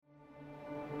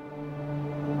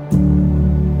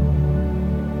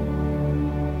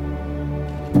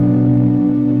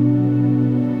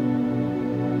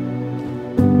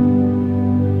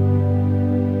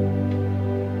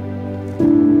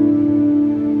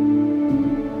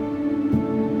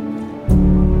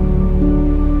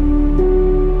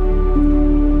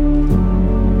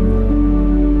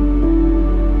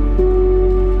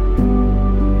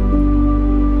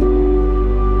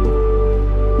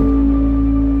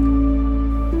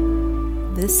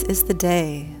This is the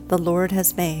day the Lord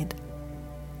has made.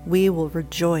 We will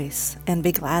rejoice and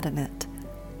be glad in it.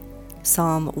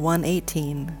 Psalm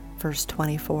 118, verse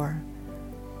 24.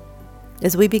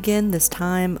 As we begin this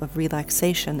time of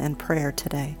relaxation and prayer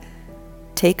today,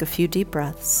 take a few deep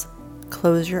breaths,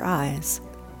 close your eyes,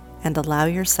 and allow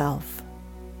yourself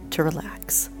to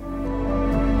relax.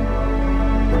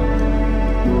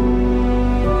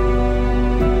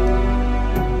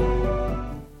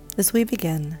 As we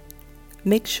begin,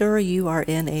 make sure you are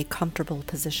in a comfortable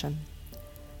position.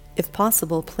 If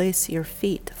possible, place your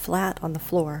feet flat on the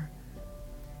floor.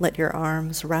 Let your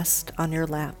arms rest on your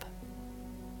lap.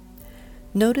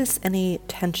 Notice any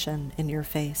tension in your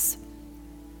face.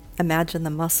 Imagine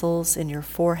the muscles in your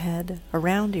forehead,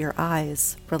 around your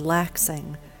eyes,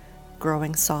 relaxing,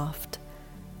 growing soft.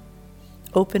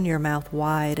 Open your mouth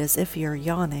wide as if you're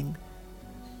yawning.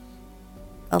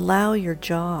 Allow your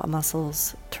jaw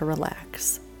muscles to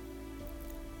relax.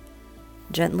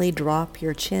 Gently drop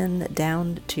your chin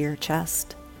down to your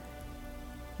chest.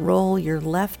 Roll your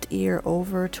left ear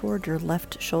over toward your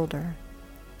left shoulder.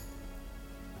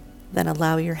 Then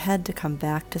allow your head to come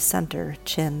back to center,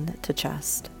 chin to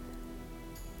chest.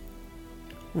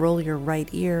 Roll your right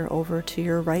ear over to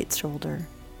your right shoulder,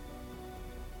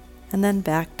 and then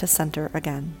back to center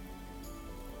again.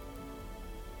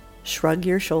 Shrug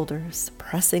your shoulders,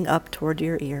 pressing up toward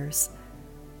your ears,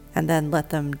 and then let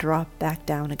them drop back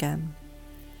down again.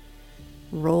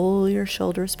 Roll your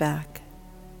shoulders back,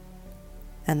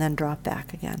 and then drop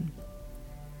back again.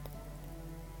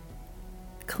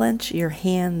 Clench your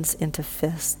hands into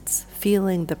fists,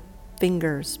 feeling the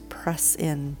fingers press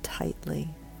in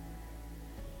tightly.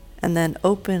 And then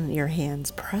open your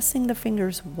hands, pressing the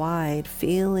fingers wide,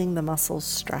 feeling the muscles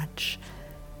stretch.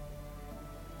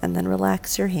 And then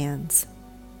relax your hands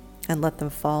and let them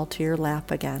fall to your lap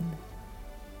again.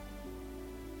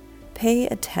 Pay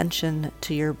attention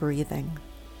to your breathing.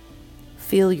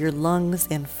 Feel your lungs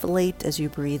inflate as you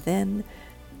breathe in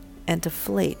and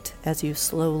deflate as you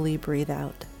slowly breathe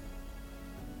out.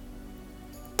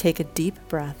 Take a deep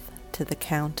breath to the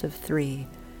count of 3.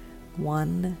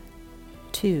 1,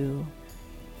 2,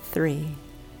 3.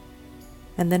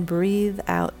 And then breathe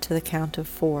out to the count of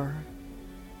 4.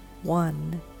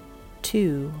 1,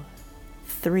 2,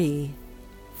 3,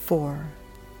 4.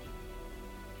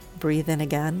 Breathe in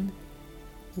again.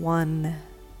 1,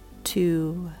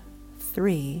 2,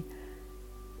 3.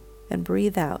 And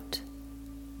breathe out.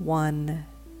 1,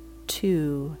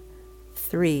 2,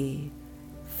 3,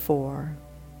 4.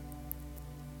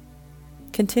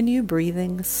 Continue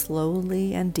breathing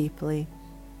slowly and deeply.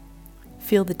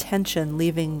 Feel the tension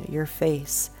leaving your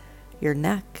face, your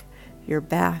neck, your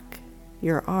back,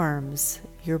 your arms,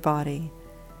 your body.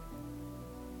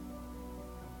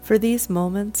 For these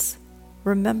moments,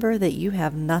 remember that you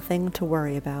have nothing to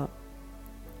worry about.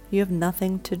 You have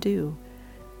nothing to do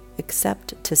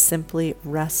except to simply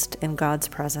rest in God's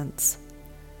presence.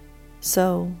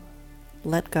 So,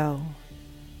 let go.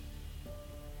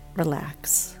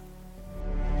 Relax.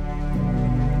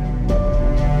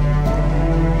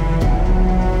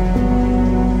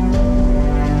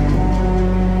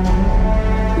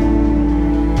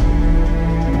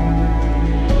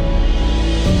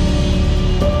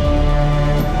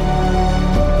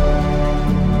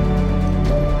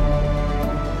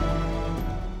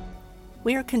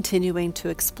 We are continuing to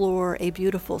explore a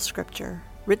beautiful scripture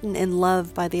written in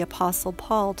love by the Apostle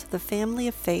Paul to the family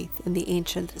of faith in the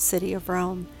ancient city of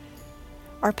Rome.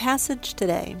 Our passage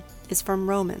today is from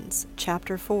Romans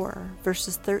chapter 4,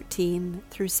 verses 13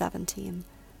 through 17.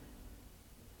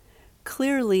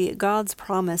 Clearly, God's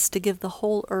promise to give the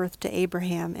whole earth to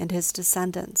Abraham and his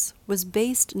descendants was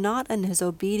based not on his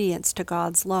obedience to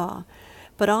God's law,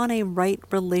 but on a right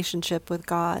relationship with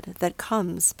God that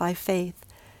comes by faith.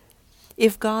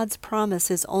 If God's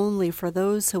promise is only for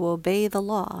those who obey the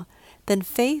law, then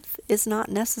faith is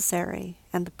not necessary,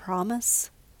 and the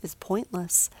promise is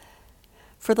pointless.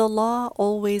 For the law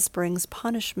always brings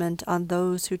punishment on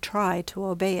those who try to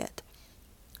obey it.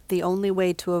 The only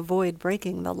way to avoid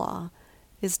breaking the law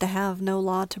is to have no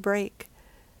law to break.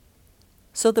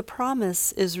 So the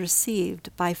promise is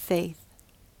received by faith.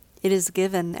 It is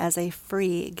given as a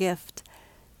free gift.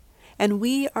 And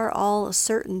we are all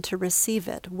certain to receive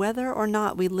it, whether or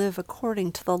not we live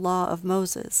according to the law of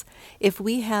Moses, if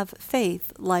we have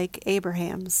faith like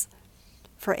Abraham's.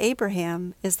 For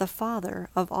Abraham is the father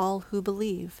of all who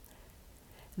believe.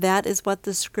 That is what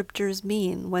the scriptures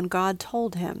mean when God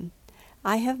told him,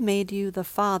 "I have made you the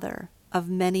father of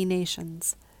many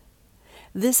nations."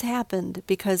 This happened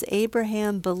because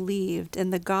Abraham believed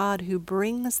in the God who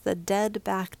brings the dead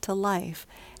back to life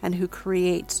and who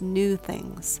creates new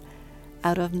things.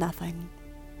 out of nothing.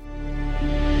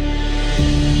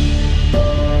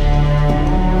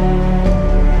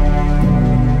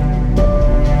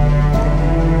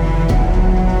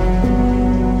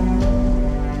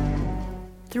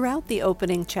 Throughout the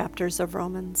opening chapters of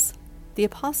Romans, the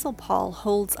Apostle Paul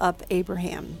holds up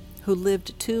Abraham, who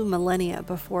lived 2 millennia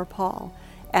before Paul,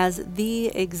 as the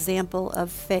example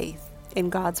of faith in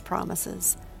God's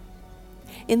promises.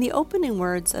 In the opening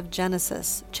words of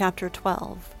Genesis chapter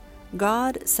 12,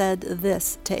 God said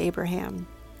this to Abraham: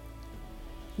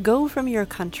 "Go from your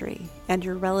country and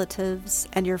your relatives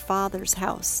and your father's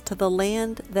house to the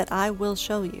land that I will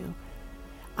show you.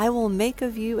 I will make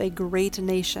of you a great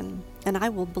nation, and I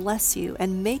will bless you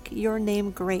and make your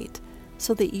name great,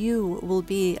 so that you will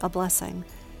be a blessing.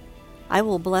 I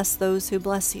will bless those who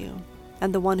bless you,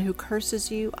 and the one who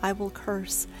curses you I will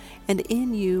curse, and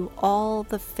in you all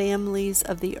the families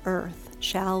of the earth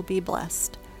shall be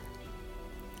blessed."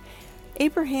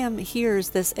 Abraham hears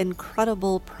this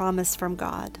incredible promise from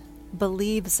God,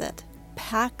 believes it,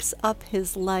 packs up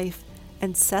his life,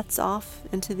 and sets off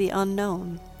into the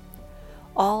unknown,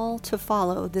 all to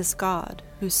follow this God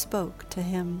who spoke to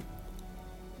him.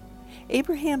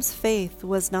 Abraham's faith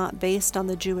was not based on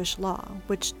the Jewish law,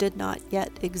 which did not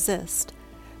yet exist,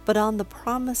 but on the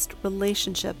promised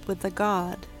relationship with the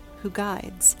God who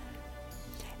guides.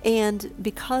 And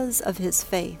because of his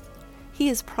faith, he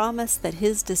is promised that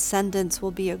his descendants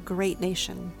will be a great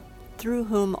nation, through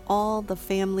whom all the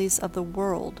families of the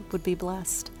world would be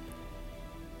blessed.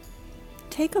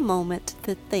 Take a moment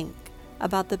to think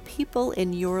about the people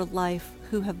in your life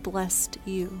who have blessed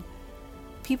you,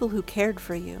 people who cared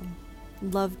for you,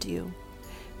 loved you,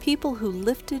 people who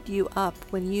lifted you up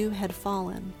when you had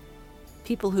fallen,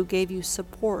 people who gave you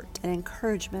support and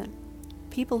encouragement,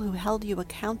 people who held you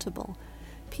accountable,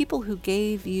 people who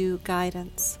gave you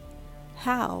guidance.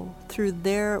 How, through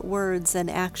their words and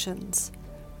actions,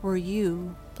 were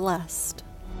you blessed?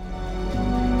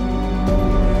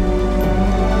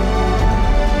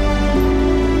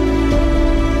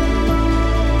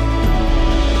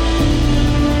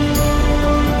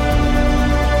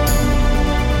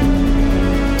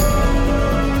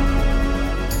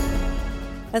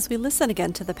 As we listen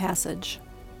again to the passage,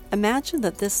 imagine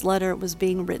that this letter was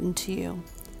being written to you.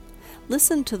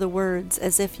 Listen to the words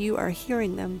as if you are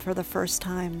hearing them for the first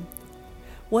time.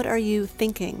 What are you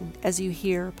thinking as you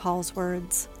hear Paul's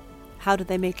words? How do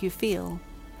they make you feel?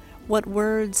 What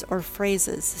words or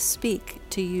phrases speak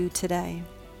to you today?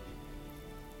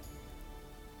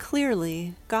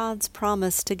 Clearly, God's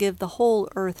promise to give the whole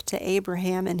earth to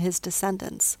Abraham and his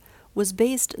descendants was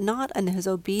based not on his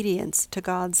obedience to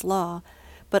God's law,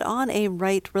 but on a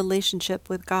right relationship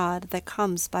with God that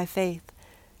comes by faith.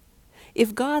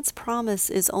 If God's promise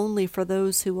is only for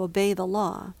those who obey the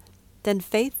law, then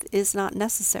faith is not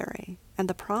necessary, and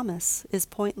the promise is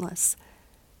pointless.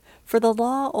 For the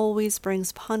law always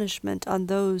brings punishment on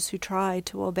those who try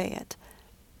to obey it.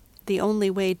 The only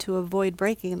way to avoid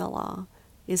breaking the law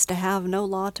is to have no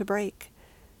law to break.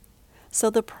 So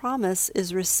the promise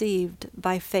is received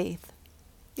by faith.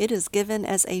 It is given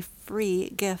as a free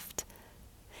gift.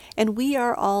 And we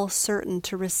are all certain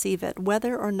to receive it,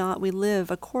 whether or not we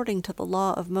live according to the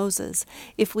law of Moses,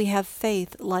 if we have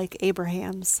faith like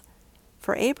Abraham's.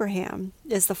 For Abraham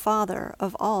is the father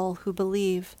of all who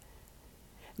believe.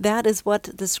 That is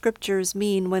what the scriptures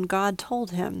mean when God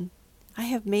told him, "I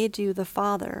have made you the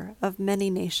father of many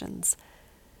nations."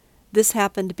 This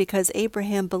happened because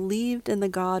Abraham believed in the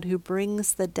God who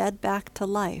brings the dead back to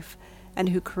life and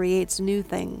who creates new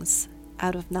things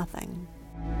out of nothing.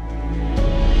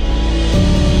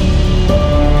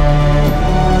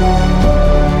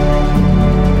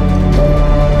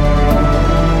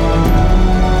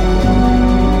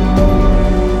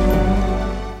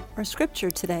 Our scripture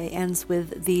today ends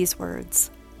with these words: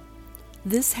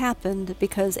 "This happened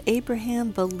because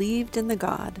Abraham believed in the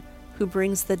God who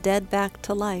brings the dead back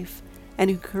to life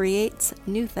and who creates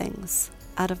new things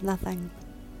out of nothing."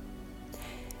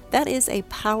 That is a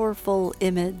powerful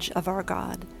image of our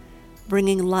God,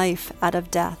 bringing life out of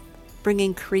death,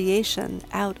 bringing creation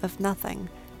out of nothing.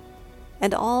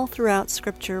 And all throughout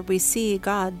Scripture we see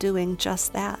God doing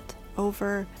just that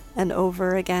over and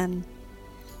over again.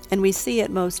 And we see it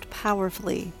most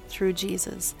powerfully through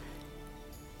Jesus.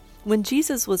 When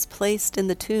Jesus was placed in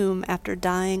the tomb after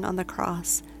dying on the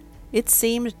cross, it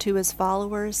seemed to his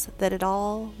followers that it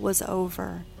all was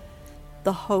over.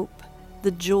 The hope,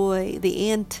 the joy, the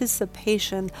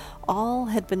anticipation, all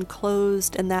had been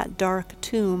closed in that dark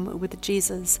tomb with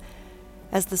Jesus,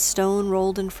 as the stone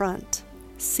rolled in front,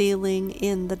 sealing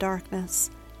in the darkness.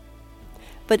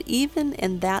 But even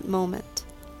in that moment,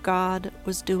 God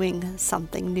was doing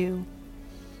something new.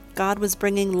 God was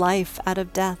bringing life out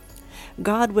of death.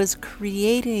 God was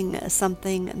creating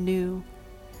something new.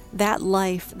 That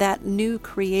life, that new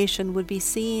creation would be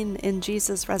seen in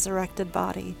Jesus' resurrected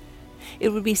body. It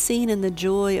would be seen in the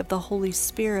joy of the Holy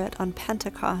Spirit on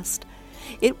Pentecost.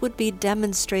 It would be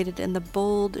demonstrated in the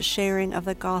bold sharing of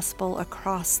the gospel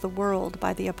across the world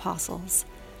by the apostles.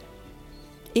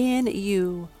 In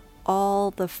you,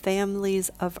 all the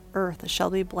families of earth shall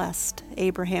be blessed,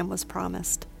 Abraham was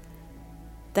promised.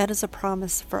 That is a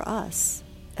promise for us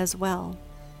as well.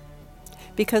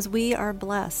 Because we are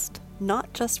blessed,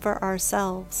 not just for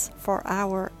ourselves, for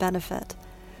our benefit.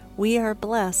 We are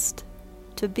blessed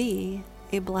to be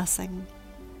a blessing.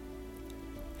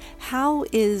 How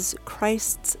is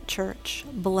Christ's church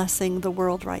blessing the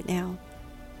world right now?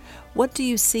 What do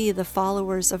you see the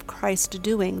followers of Christ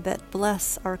doing that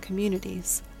bless our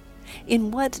communities?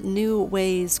 In what new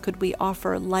ways could we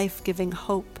offer life-giving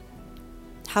hope?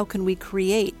 How can we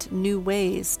create new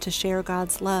ways to share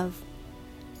God's love?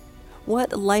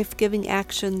 What life-giving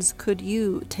actions could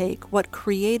you take? What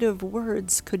creative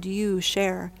words could you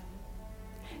share?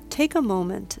 Take a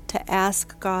moment to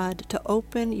ask God to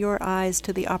open your eyes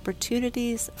to the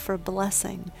opportunities for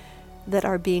blessing that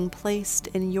are being placed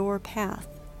in your path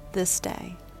this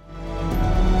day.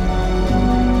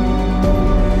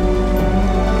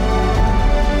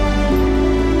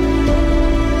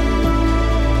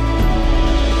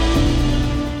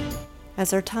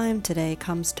 As our time today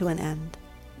comes to an end,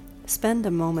 spend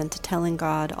a moment telling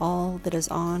God all that is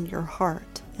on your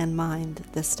heart and mind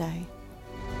this day.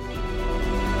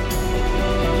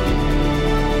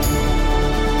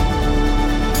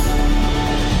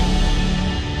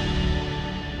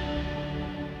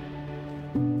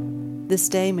 This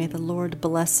day may the Lord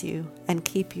bless you and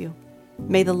keep you.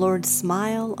 May the Lord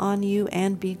smile on you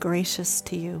and be gracious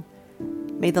to you.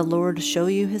 May the Lord show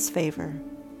you his favor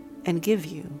and give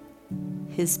you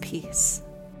his peace.